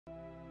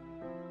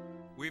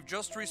We've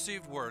just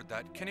received word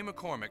that Kenny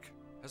McCormick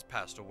has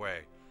passed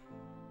away.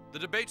 The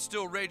debate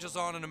still rages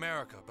on in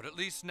America, but at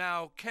least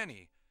now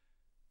Kenny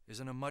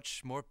is in a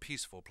much more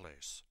peaceful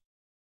place.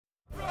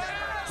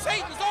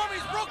 Satan's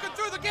army's broken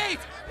through the gate!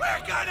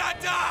 We're gonna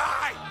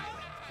die!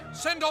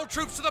 Send all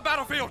troops to the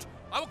battlefield!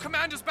 I will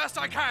command as best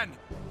I can!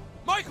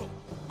 Michael!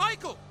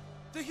 Michael!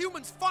 The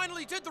humans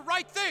finally did the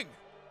right thing!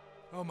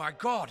 Oh my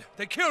God,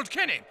 they killed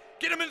Kenny!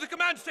 Get him into the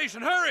command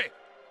station, hurry!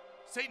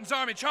 Satan's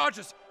army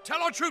charges!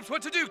 Tell our troops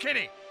what to do,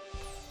 Kenny!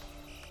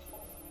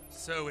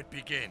 So it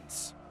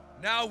begins.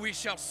 Now we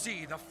shall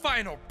see the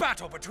final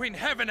battle between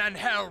heaven and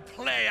hell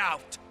play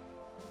out!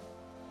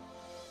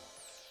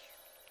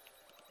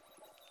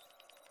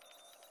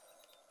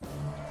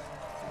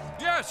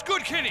 Yes,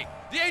 good, Kenny!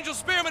 The angel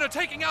spearmen are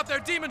taking out their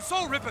demon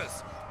soul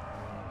rippers!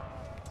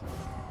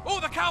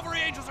 Oh, the cavalry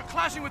angels are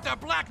clashing with their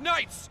black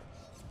knights!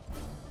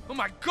 Oh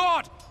my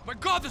God! My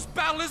God, this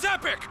battle is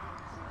epic!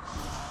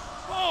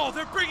 Oh,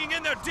 they're bringing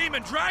in their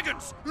demon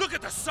dragons! Look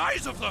at the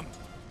size of them!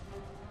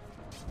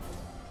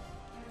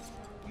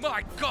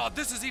 My God,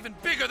 this is even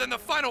bigger than the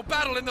final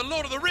battle in the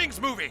Lord of the Rings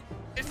movie!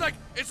 It's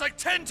like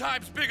 10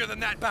 times bigger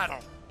than that battle!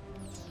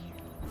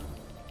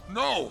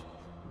 No!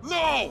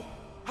 No!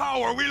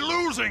 How are we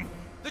losing?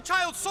 The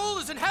child's soul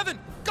is in heaven!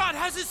 God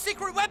has his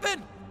secret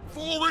weapon!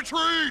 Full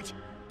retreat!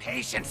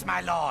 Patience, my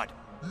lord!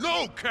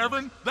 No,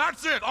 Kevin!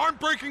 That's it! I'm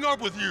breaking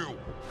up with you!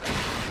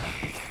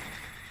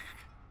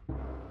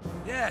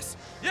 Yes!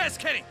 Yes,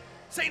 Kenny!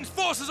 Satan's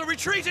forces are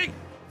retreating!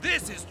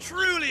 This is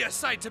truly a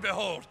sight to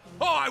behold!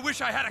 Oh, I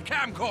wish I had a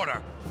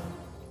camcorder!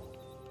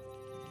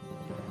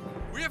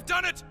 We have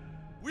done it!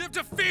 We have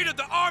defeated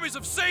the armies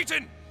of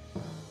Satan!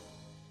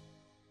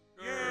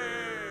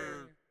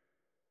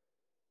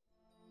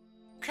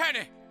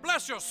 Kenny,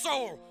 bless your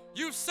soul!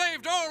 You've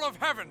saved all of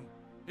heaven!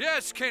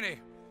 Yes, Kenny!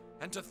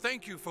 And to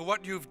thank you for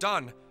what you've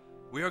done,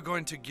 we are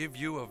going to give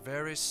you a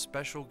very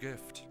special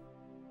gift.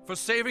 For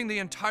saving the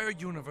entire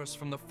universe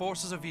from the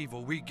forces of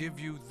evil, we give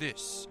you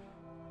this.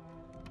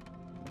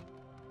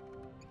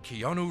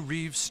 Keanu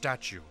Reeves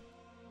statue.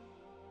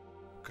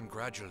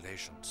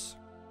 Congratulations.